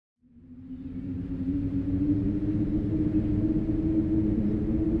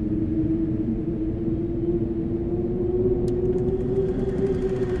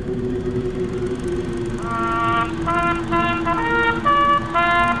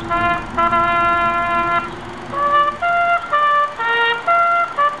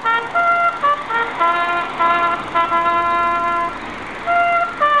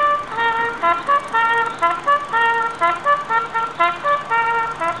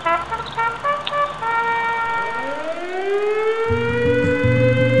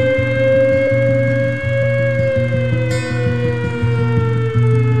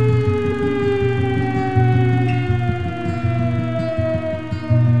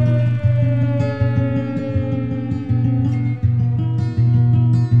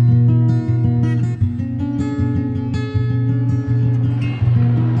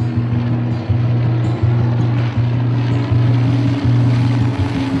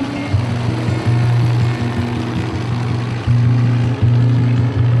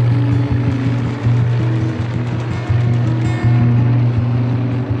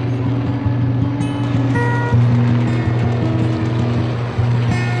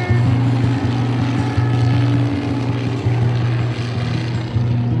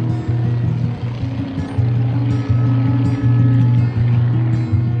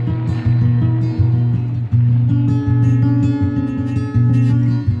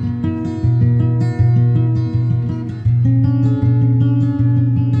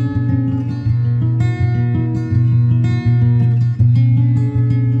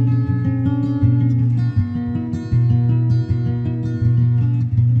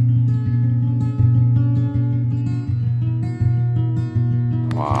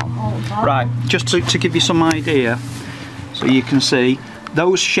Right, just to give you some idea, so you can see,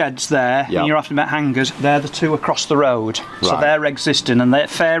 those sheds there, and you're asking about hangars, they're the two across the road. Right. So they're existing, and they're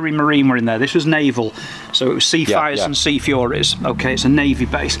Fairy Marine were in there. This was Naval, so it was Sea Fires and Sea Furies. Okay, it's a Navy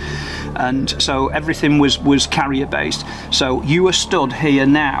base. And so everything was carrier based. So you are stood here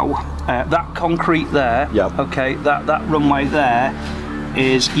now, that concrete there, okay, that runway there,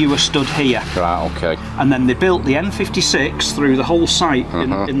 is you were stood here. Right, okay. And then they built the M56 through the whole site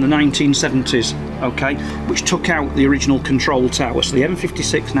in the 1970s, okay, which took out the original control tower. So the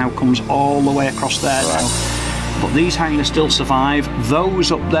M56 now comes all the way across there now. But these hangars still survive.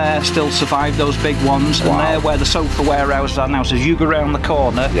 Those up there still survive, those big ones. And they're where the sofa warehouses are now. So as you go around the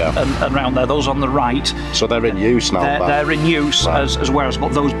corner and around there, those on the right. So they're in use now. They're in use as warehouses,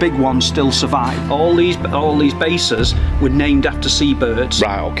 but those big ones still survive. All these bases were named after seabirds.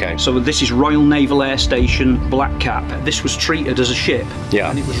 Right, okay. So this is Royal Naval Air Station Blackcap. This was treated as a ship.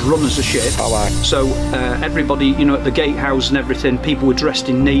 And it was run as a ship. So everybody, you know, at the gatehouse and everything, people were dressed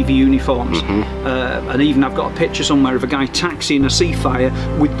in Navy uniforms. And even I've got a picture somewhere of a guy taxiing a Seafire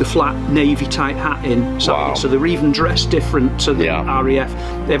with the flat Navy type hat in. So, so they're even dressed different to the RAF.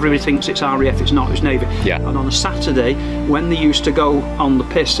 Everybody thinks it's RAF, it's not, it's Navy. And on a Saturday, when they used to go on the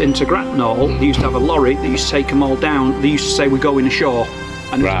piss into Gratnall, they used to have a lorry, they used to take them all down, they used to say we're going ashore.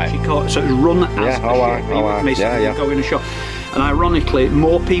 And so it was run as a ship, going ashore. And ironically,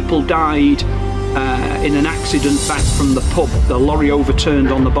 more people died in an accident back from the pub. The lorry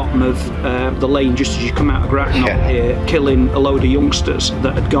overturned on the bottom of the lane just as you come out of Gratnall here, killing a load of youngsters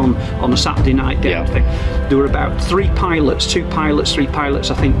that had gone on a Saturday night down thing. There were about three pilots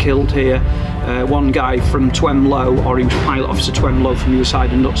I think killed here. One guy from Twemlow, or he was pilot officer Twemlow from the other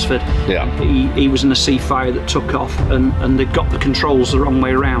side of Knutsford. He was in a Seafire that took off, and they got the controls the wrong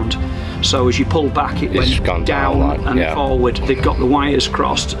way around. So as you pull back, it went down and forward. They'd got the wires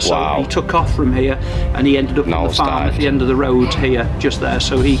crossed. So he took off from here, and he ended up on the farm at the end of the road here, just there.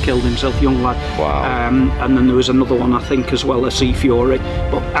 So he killed himself, young lad. And then there was another one, I think, as well, a Sea Fury.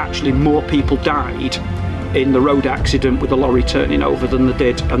 But actually, more people died in the road accident with the lorry turning over than they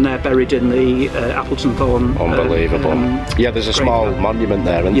did, and they're buried in the Appleton Thorn. Unbelievable. There's a small monument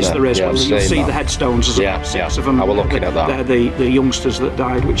there, isn't there? Yes, there is. Well, you'll see the headstones. There's about 6 of them. I was looking at that. They're the youngsters that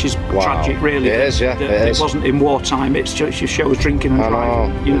died, which is tragic, really. It is, it wasn't in wartime. It just shows drinking and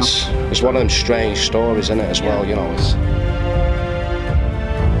driving. You know. It's one of them strange stories, isn't it? As well, you know.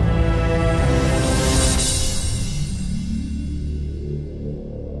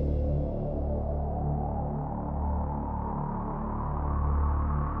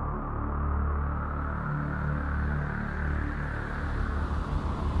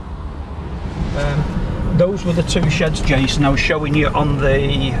 Those were the two sheds, Jason, I was showing you on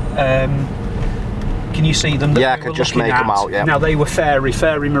the, can you see them? I could just make them out, Now they were Fairy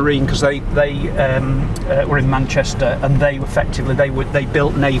Marine, because they were in Manchester, and they effectively, they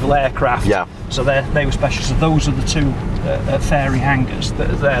built naval aircraft. So they were special. So those are the two Fairy hangars that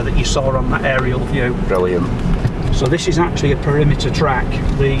are there that you saw on that aerial view. Brilliant. So this is actually a perimeter track.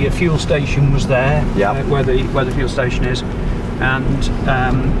 The fuel station was there, where the fuel station is.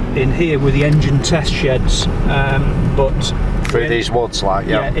 And in here were the engine test sheds, but through these woods,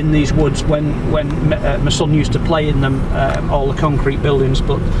 in these woods. When my son used to play in them, all the concrete buildings,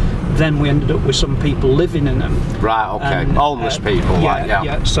 but then we ended up with some people living in them. Right, okay. And, homeless people,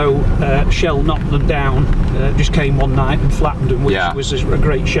 So Shell knocked them down, just came one night and flattened them, which was a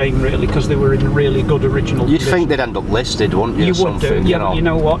great shame, really, because they were in really good original condition. You'd think they'd end up listed, wouldn't you? You would do, you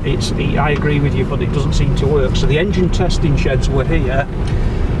know what, I agree with you, but it doesn't seem to work. So the engine testing sheds were here,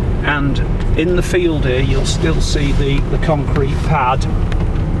 and in the field here you'll still see the concrete pad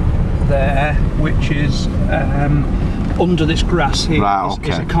there, which is under this grass here.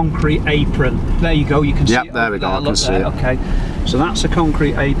 Is a concrete apron. There you go, you can see it. There we go, I can see it. Okay, so that's a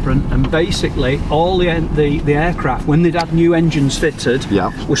concrete apron, and basically all the aircraft, when they'd had new engines fitted,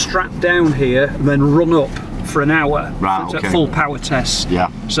 were strapped down here and then run up for an hour at full power tests.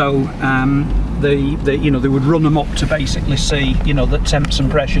 So they would run them up to basically see, that temps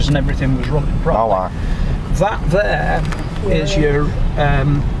and pressures and everything was running properly. That there is your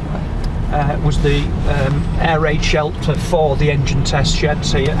was the air raid shelter for the engine test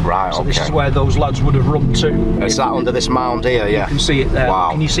sheds here. So this is where those lads would have run to. Is that under this mound here? You can see it there.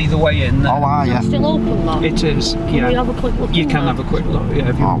 Can you see the way in there? It's still open, though. It is. Can we have a quick look? You can have a quick look.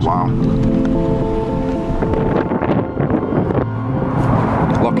 If you want.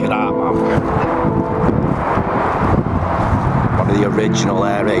 Look at that, man. One of the original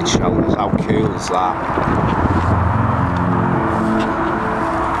air raid shelters. How cool is that?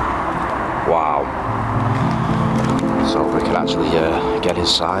 Wow. So we can actually get get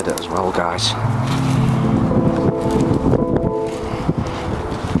inside it as well, guys.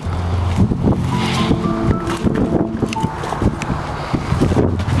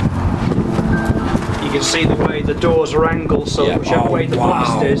 You can see the way the doors are angled, so whichever way the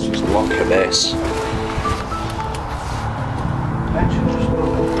blast is. Just look at this.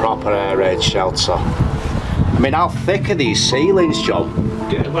 Proper air raid shelter. I mean, how thick are these ceilings, John?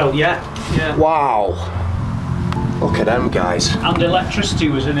 Well, yeah. Wow. Look at them, guys. And electricity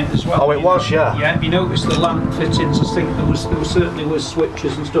was in it as well. Oh, it was, yeah. Yeah, you noticed the lamp fittings. I think there certainly was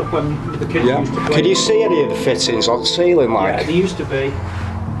switches and stuff when the kids used to play. Can you see any of the fittings on the ceiling, like? Yeah, they used to be.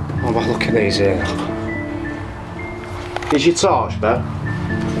 Oh, well, look at these here. Is your torch, Ben?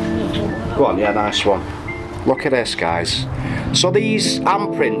 Go on, yeah, nice one. Look at this, guys. So these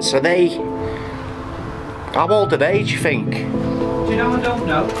handprints, are they... How old are they, do you think? Do you know, I don't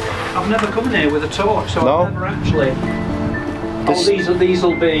know. I've never come in here with a torch, so I've never actually... These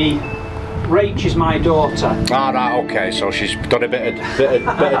will be... Rach is my daughter. Ah, right, okay, so she's done a bit of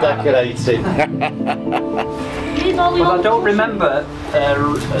decorating. Well, I don't remember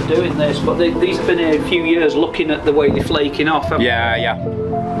doing this, but these have been here a few years looking at the way they're flaking off. Yeah.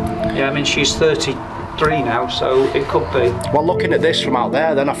 Yeah, I mean, she's 33 now, so it could be. Well, looking at this from out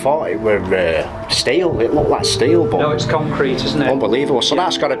there, then I thought it were steel. It looked like steel, but... No, it's concrete, isn't it? Unbelievable. So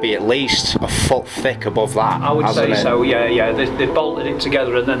that's got to be at least a foot thick above that. I would say so, yeah. They've bolted it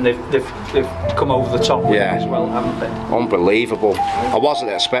together and then they've come over the top with it as well, haven't they? Unbelievable. I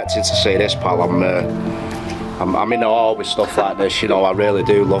wasn't expecting to see this, pal. I'm in awe with stuff like this, you know. I really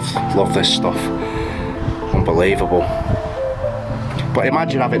do love this stuff. Unbelievable. But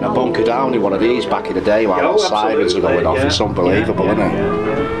imagine having to bunker down in one of these back in the day while the sirens are going off. It's unbelievable, isn't it?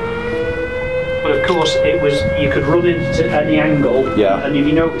 But of course, you could run into any angle, and if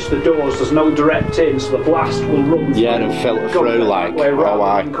you notice the doors, there's no direct in, so the blast will run through. Yeah, and filter through like,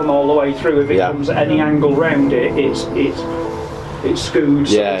 and come all the way through. If it comes at any angle round it, it's skewed,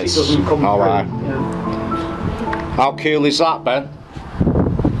 so it doesn't come through. Yeah. How cool is that, Ben?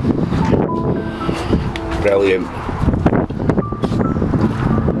 Brilliant.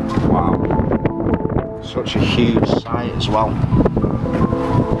 Wow. Such a huge site as well.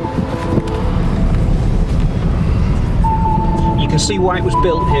 You can see why it was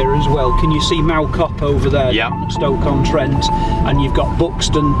built here as well. Can you see Malcop over there? Yeah. Stoke-on-Trent, and you've got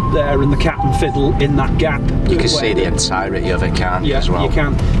Buxton there and the Cat and Fiddle in that gap. You can see the entirety of it, can't you, as well? You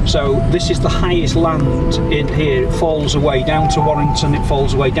can. So this is the highest land in here. It falls away down to Warrington, it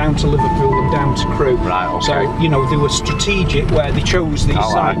falls away down to Liverpool and down to Crewe. Right, okay. So, you know, they were strategic where they chose these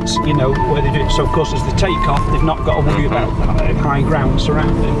sites, you know, where they did it. So, of course, as they take off, they've not got to worry about high ground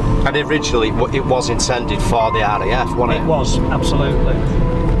surrounding. And originally, it was intended for the RAF, wasn't it? It was, absolutely.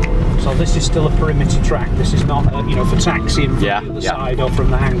 So this is still a perimeter track. This is not, you know, for taxiing from the other side or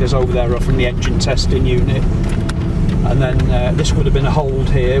from the hangars over there or from the engine testing unit. And then this would have been a hold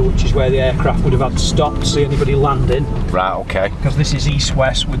here, which is where the aircraft would have had to stop to see anybody landing. Right, okay. Because this is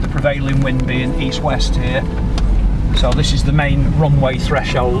east-west with the prevailing wind being east-west here. So this is the main runway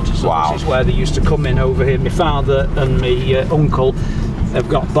threshold. So this is where they used to come in over here. My father and my uncle have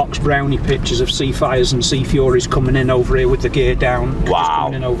got box brownie pictures of Seafires and Sea Furies coming in over here with the gear down, just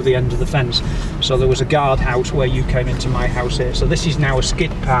coming in over the end of the fence. So there was a guardhouse where you came into my house here. So this is now a skid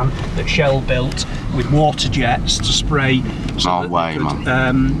pan that Shell built with water jets to spray. So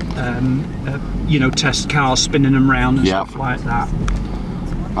you know, test cars, spinning them round and stuff like that.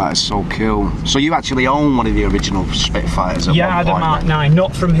 That is so cool. So you actually own one of the original Spitfires at one point? Yeah, I had a Mark 9,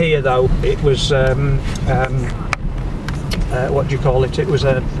 not from here though. It was what do you call it? It was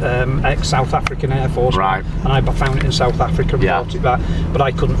a ex-South African Air Force, right? And I found it in South Africa and brought it back, but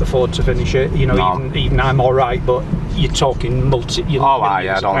I couldn't afford to finish it. You know, even I'm all right, but you're talking multi.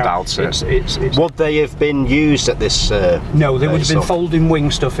 I don't doubt it. Would they have been used at this? No, they would have been folding wing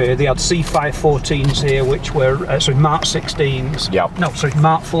stuff here. They had C514s here, which were Mark 16s. Yep. No, sorry,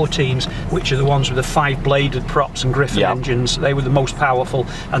 Mark 14s, which are the ones with the 5-bladed props and Griffin engines. They were the most powerful,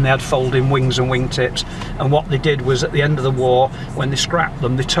 and they had folding wings and wingtips. And what they did was, at the end of the war, when they scrapped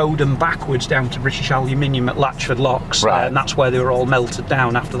them, they towed them backwards down to British Aluminium at Latchford Locks, and that's where they were all melted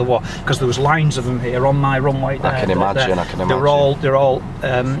down after the war, because there was lines of them here on my runway there. I can imagine. They're all,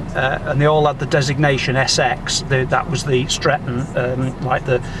 and they all had the designation SX. That was the Stretton, like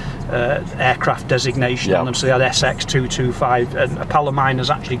the aircraft designation on them. So they had SX 225, and a pal of mine has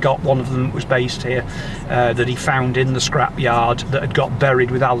actually got one of them that was based here, that he found in the scrap yard, that had got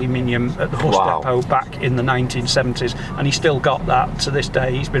buried with aluminium at the Hus depot back in the 1970s, and he's still got that to this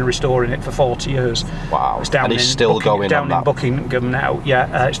day. He's been restoring it for 40 years. Wow. It's down and he's still going down in Buckingham now.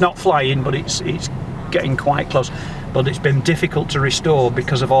 Yeah, it's not flying, but it's getting quite close. but it's been difficult to restore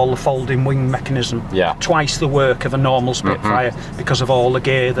because of all the folding wing mechanism. Yeah. Twice the work of a normal Spitfire because of all the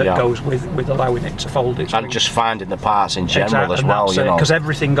gear that goes with allowing it to fold its and wings. just finding the parts in general as well, you know. Because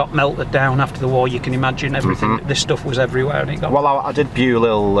everything got melted down after the war, you can imagine everything, this stuff was everywhere and it got... Well, I did view a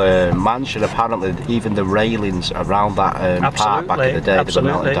little mansion, apparently even the railings around that part back in the day, they were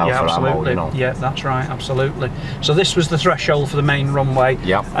melted down for ammo, you know. Yeah, that's right, absolutely. So this was the threshold for the main runway,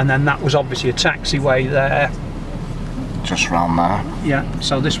 and then that was obviously a taxiway there. Just round there. Yeah,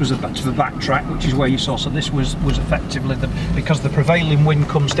 so this was a bit of a backtrack, which is where you saw, so this was effectively, because the prevailing wind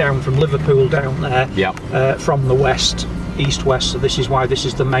comes down from Liverpool down there, from the west, east-west, so this is why this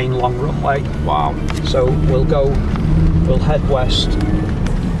is the main long runway. Wow. So we'll head west.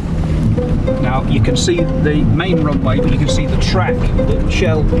 Now you can see the main runway, but you can see the track that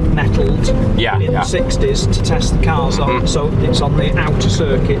Shell metalled in the 60s to test the cars on. So it's on the outer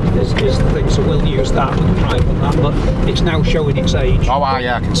circuit is the thing. So we'll use that and drive on that. But it's now showing its age. Oh wow,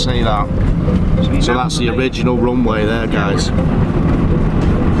 yeah, I can see that. So that's the original runway there, guys.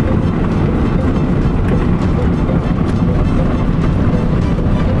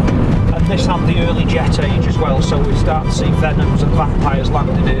 This had the early jet age as well, so we start to see Venoms and Vampires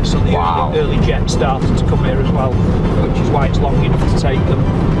landed here, so the early jets started to come here as well, which is why it's long enough to take them.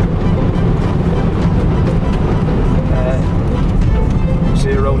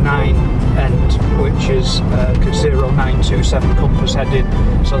 09 end, which is 0927 compass heading,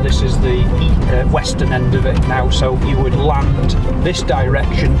 so this is the western end of it now, so you would land this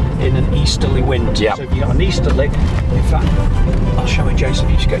direction in an easterly wind. So if you got an easterly, in fact, I'll show you, Jason,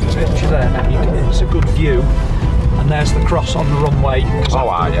 if you just get your picture there now, it's a good view. And there's the cross on the runway, because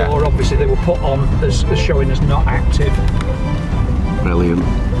after the war, obviously they were put on as showing as not active. Brilliant.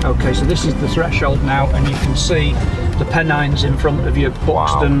 Okay, so this is the threshold now, and you can see the Pennines in front of you,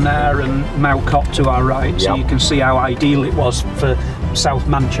 Buxton there, and Mowcott to our right. So you can see how ideal it was for South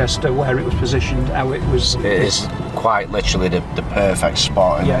Manchester, where it was positioned. How it was. It is quite literally the perfect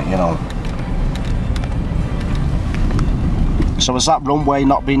spot, isn't it, you know. So has that runway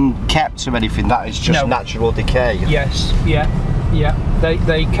not been kept or anything? That is just natural decay. Yes, yeah.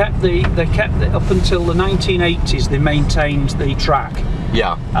 They kept it up until the 1980s. They maintained the track.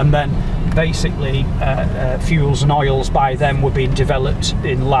 Yeah. And then basically fuels and oils by them were being developed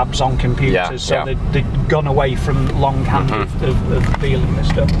in labs on computers. So they'd gone away from longhand of dealing with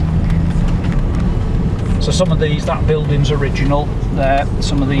stuff. So some of these, that building's original there.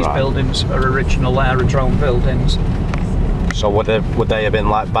 Some of these buildings are original aerodrome buildings. So would they have been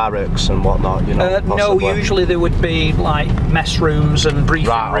like barracks and whatnot, you know? No, usually there would be like mess rooms and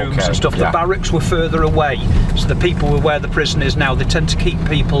briefing rooms and stuff. The barracks were further away, so the people were where the prison is now. They tend to keep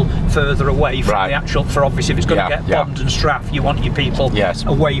people further away from the actual, for obviously if it's going to get bombed and strafed, you want your people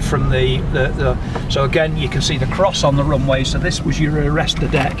away from the. So again, you can see the cross on the runway, so this was your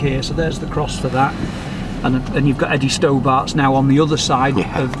arrestor deck here, so there's the cross for that. And you've got Eddie Stobart's now on the other side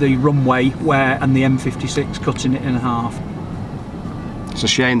of the runway, and the M56 cutting it in half. It's a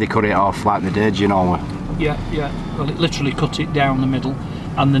shame they cut it off like they did, you know. Yeah. Well, it literally cut it down the middle.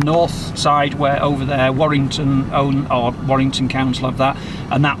 And the north side, where over there Warrington Council have that,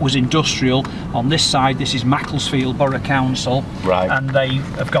 and that was industrial. On this side, this is Macclesfield Borough Council, and they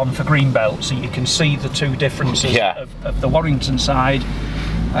have gone for Greenbelt. So you can see the two differences of the Warrington side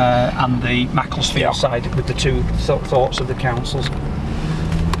and the Macclesfield side, with the two thoughts of the councils.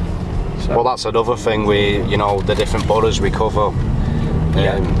 So. Well, that's another thing. You know, the different boroughs we cover.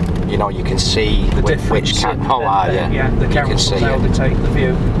 You know, you can see the which council are the councils, how they take the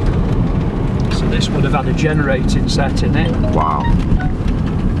view. So this would have had a generating set in it. Wow.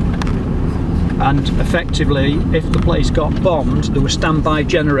 And effectively, if the place got bombed, there were standby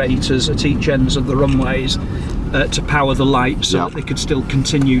generators at each ends of the runways to power the lights, so that they could still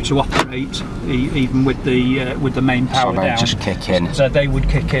continue to operate even with the main power down. So they just kick in. So they would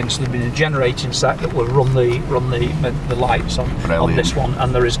kick in. So there'd be a generating set that would run the lights on this one.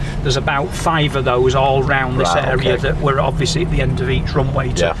 And there's about 5 of those all around this area that were obviously at the end of each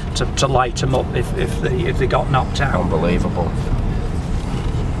runway to light them up if they got knocked out. Unbelievable.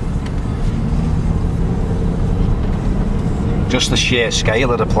 Just the sheer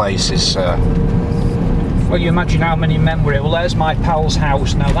scale of the place is. Well, you imagine how many men were here. Well, there's my pal's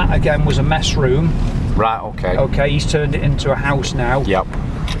house. Now that again was a mess room. Right, okay. Okay, he's turned it into a house now. Yep.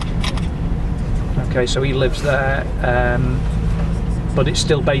 Okay, so he lives there, but it's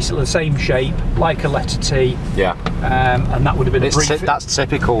still basically the same shape, like a letter T. Yeah. And that would have been that's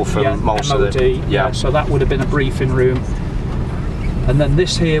typical for most M.O.D, of the. So that would have been a briefing room. And then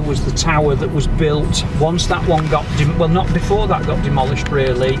this here was the tower that was built once that one got, well, not before that got demolished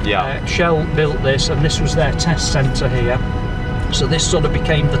really. Yeah. Shell built this, and this was their test centre here. So this sort of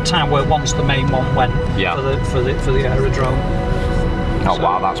became the tower once the main one went for the aerodrome. Oh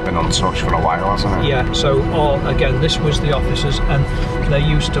wow, that's been untouched for a while, hasn't it? Yeah, so again, this was the officers, and they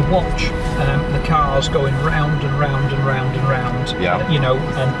used to watch the cars going round and round and round and round. Yeah. You know,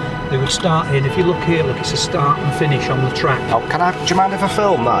 and they would start in. If you look here, look, it's a start and finish on the track. Oh, do you mind if I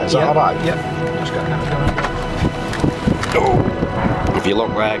film that? Is that alright? Yeah. Just got kind of going. If you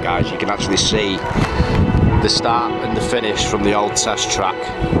look there, guys, you can actually see the start and the finish from the old test track.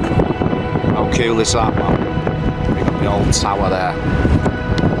 How cool is that, man? We got the old tower there.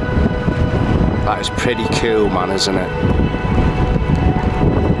 That is pretty cool, man, isn't it?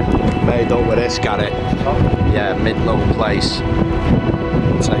 Made up with this, Gary. Yeah, mid-low place.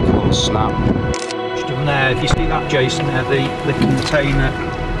 Take a little snap. Just down there, if you see that, Jason, there, the container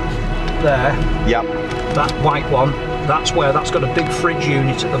there. Yep. That white one, that's got a big fridge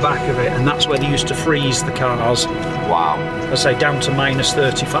unit at the back of it, and that's where they used to freeze the cars. Wow. I say down to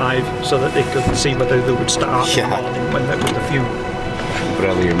 -35, so that they could see whether they would start in the morning when with the fuel.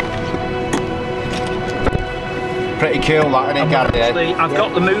 Brilliant. Pretty cool, that, isn't it, Gary? Actually, I've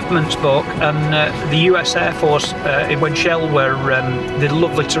got the movements book, and the US Air Force, when Shell were, they're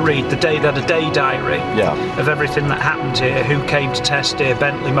lovely to read. They had a day diary of everything that happened here, who came to test here.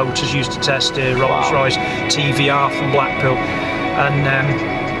 Bentley Motors used to test here, Rolls-Royce, TVR from Blackpool, and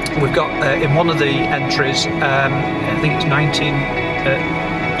we've got in one of the entries, I think it's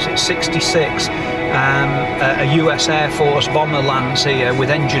 1966, a US Air Force bomber lands here with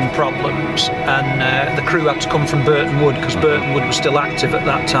engine problems, and the crew had to come from Burton Wood, because Burton Wood was still active at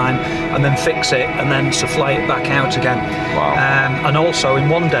that time, and then fix it and then to fly it back out again. Wow. And also in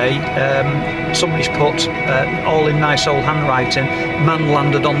one day somebody's put all in nice old handwriting, man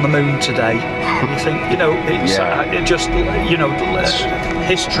landed on the moon today. You think, you know, it's it just, you know,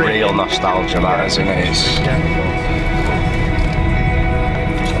 history. Real nostalgia, that, isn't it?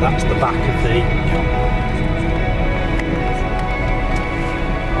 So that's the back of the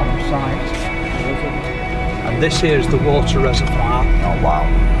on site. And this here is the water reservoir. Oh wow.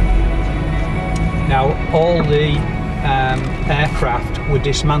 Now all the aircraft were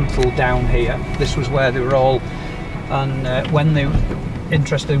dismantled down here. This was where they were all, and when they,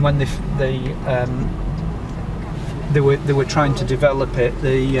 interestingly, when they were trying to develop it,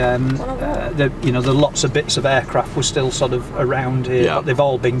 you know, the lots of bits of aircraft were still sort of around here, but they've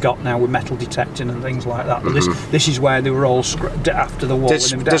all been got now with metal detecting and things like that. But this is where they were all after the war.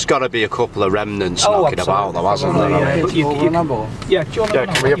 There's got to be a couple of remnants knocking about, though, hasn't there? Yeah, but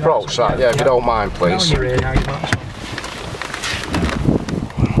can we approach that? Yeah, if you don't mind, please.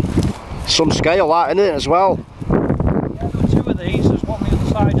 Some scale, that, isn't it, as well? Yeah, there's two of these. There's one on the other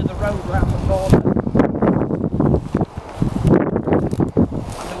side of the road round the corner.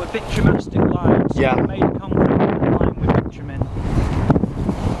 And there were bitumastic lines. Yeah. So made a concrete line with bitumen.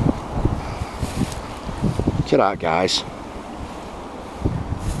 Look at that, guys.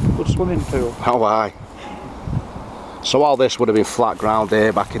 Good swimming pool. How high? So all this would have been flat ground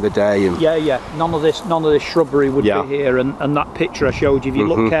here back in the day, and none of this shrubbery would be here, and that picture I showed you, if you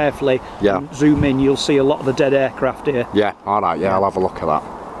look carefully and zoom in, you'll see a lot of the dead aircraft here. Yeah, alright, I'll have a look at that.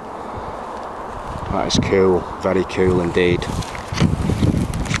 That is cool, very cool indeed.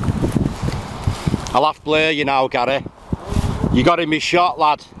 I'll have to blare you now, Gary. You got him shot,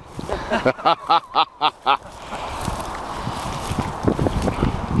 lad.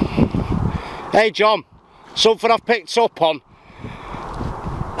 Hey John, something I've picked up on.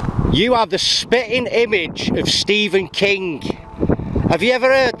 You have the spitting image of Stephen King. Have you ever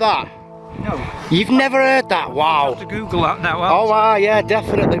heard that? No. You've never heard that? Wow. I'll have to Google that now. Oh, yeah,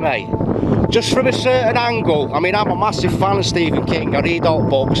 definitely, mate. Just from a certain angle. I mean, I'm a massive fan of Stephen King. I read all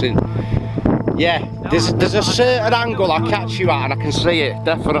books, and yeah, there's a certain angle I catch you at, and I can see it,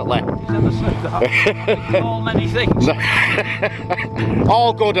 definitely. Never said that. All many things.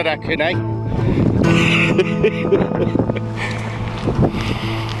 All good, I reckon, eh?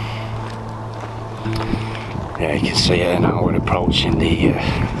 Yeah, you can see it now. We're approaching the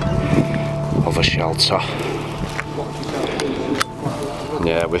other shelter.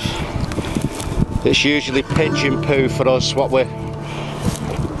 Yeah, it's usually pigeon poo for us, what we're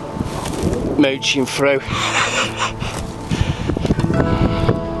mooching through.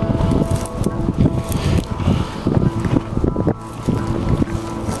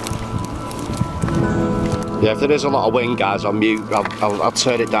 Yeah, if there is a lot of wind, guys, I'll mute. I'll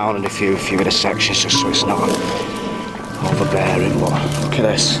turn it down in a few of the sections just so it's not overbearing. But look at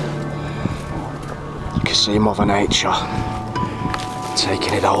this. You can see Mother Nature.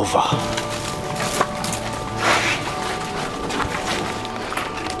 taking it over.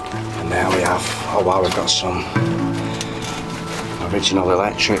 And there we have, oh wow, we've got some original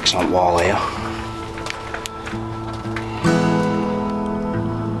electrics on the wall here.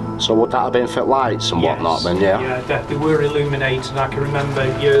 So would that have been for lights and whatnot then, yeah? Yeah, they were illuminated. I can remember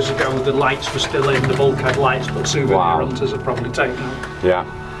years ago the lights were still in, the bulkhead lights, but souvenir hunters have probably taken them. Yeah.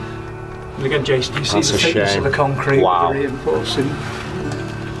 And again, Jason, you see the thickness of the concrete with the reinforcing.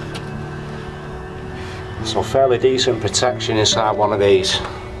 So fairly decent protection inside one of these.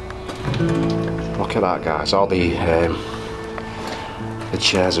 Look at that, guys. All the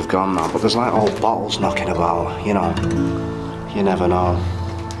chairs have gone now, but there's like old bottles knocking about, you know. You never know.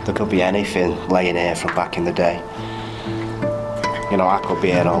 There could be anything laying here from back in the day. You know, I could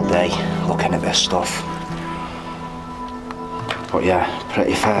be here all day looking at this stuff. But yeah,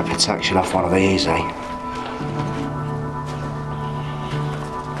 pretty fair protection off one of these, eh?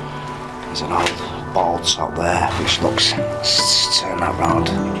 There's an old bottle top there, which looks, let's turn that round.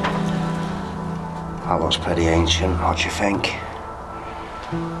 That looks pretty ancient, what do you think?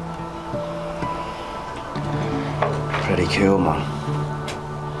 Pretty cool, man.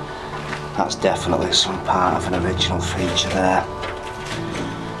 That's definitely some part of an original feature there. I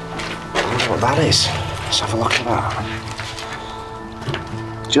wonder what that is. Let's have a look at that.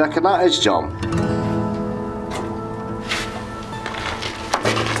 Do you reckon that is, John?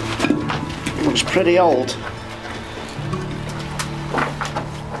 It looks pretty old.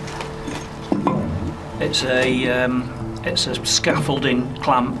 It's a scaffolding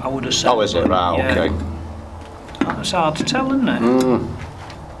clamp, I would have said. Oh, is it? Right, yeah. okay. It's hard to tell, isn't it?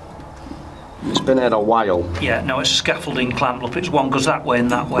 It's been here a while. Yeah, no, it's a scaffolding clamp. Look, it's one goes that way and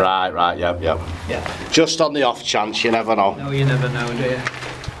that way. Right, yep. Yeah. Just on the off chance, you never know. No, you never know, do you?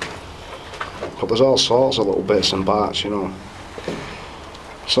 But there's all sorts of little bits and parts, you know.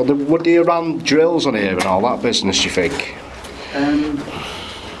 So would they run drills on here and all that business, you think?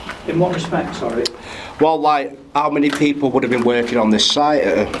 In what respect, sorry? Well, like, how many people would have been working on this site?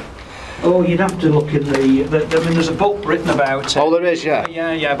 Oh, you'd have to look in I mean, there's a book written about it. Oh, there is, yeah.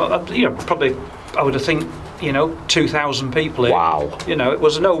 Yeah, but you know, probably I would have think, you know, 2,000 people here. Wow. You know, it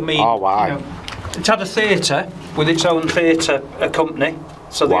was no mean. Oh, wow. You know, it had a theatre with its own theatre company,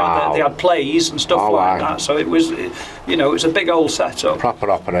 so they had plays and stuff like that. So it was, you know, it was a big old setup.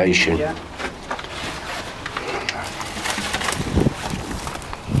 Proper operation. Yeah.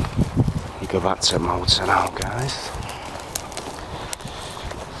 You go back to motor now, guys.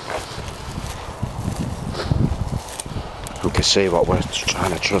 You can see what we're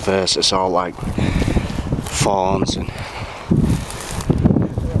trying to traverse. It's all like fawns and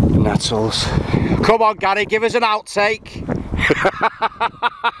nettles. Come on, Gary, give us an outtake.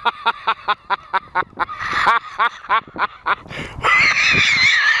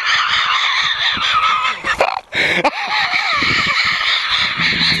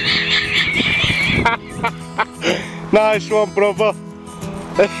 Nice one, brother.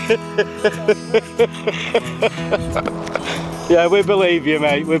 Yeah, we believe you,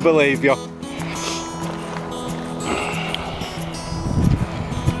 mate, we believe you.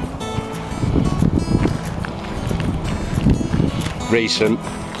 Recent.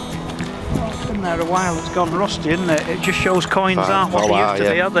 Well, it's been there a while, it's gone rusty, isn't it? It just shows coins aren't what they used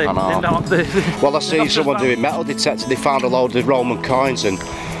to be, are they? Well, I see someone doing metal detector, they found a load of Roman coins and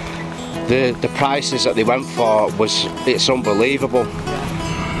the prices that they went for was, it's unbelievable.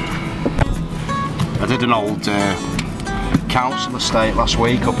 I did an old council estate last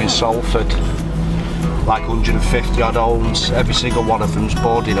week up in Salford, like 150 odd homes, every single one of them's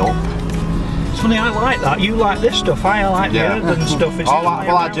boarded up. It's funny, I like that, you like this stuff, I like the urban stuff. It's well,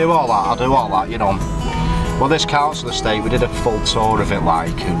 I do all that, you know. Well, this council estate, we did a full tour of it,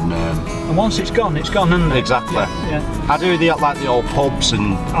 like, and once it's gone, isn't it? Exactly. Yeah. I do like the old pubs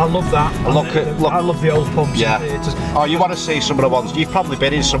and. I love that. I love the old pubs. Yeah. And theatres. Oh, you want to see some of the ones? You've probably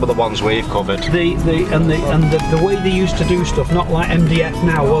been in some of the ones we've covered. The way they used to do stuff, not like MDF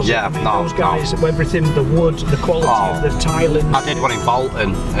now, was it? Yeah, I mean, those guys, everything, the wood, the quality of the tiling. I did one in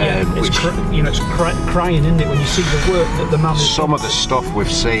Bolton. It's crying, isn't it, when you see the work that the man has Some of the stuff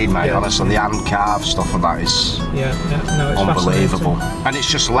we've seen, mate, honestly, the hand carved stuff and that is it's unbelievable. And it's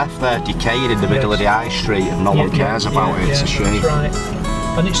just left there decaying in the middle of the high street and no one cares about it. It's a shame. That's right.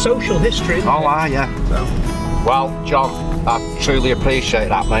 And it's social history, isn't it? Yeah. So. Well, John, I truly appreciate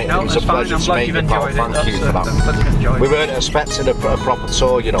that, mate. No, it was a pleasure to meet you, pal. Thank you for that. We weren't expecting a proper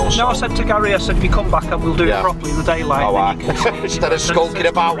tour, you know. No, I said to Gary, if you come back and we'll do it properly in the daylight. Instead of skulking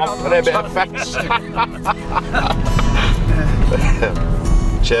about for a bit of fence.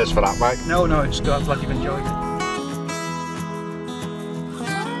 Cheers for that, mate. No, it's good. I'm glad you've enjoyed it.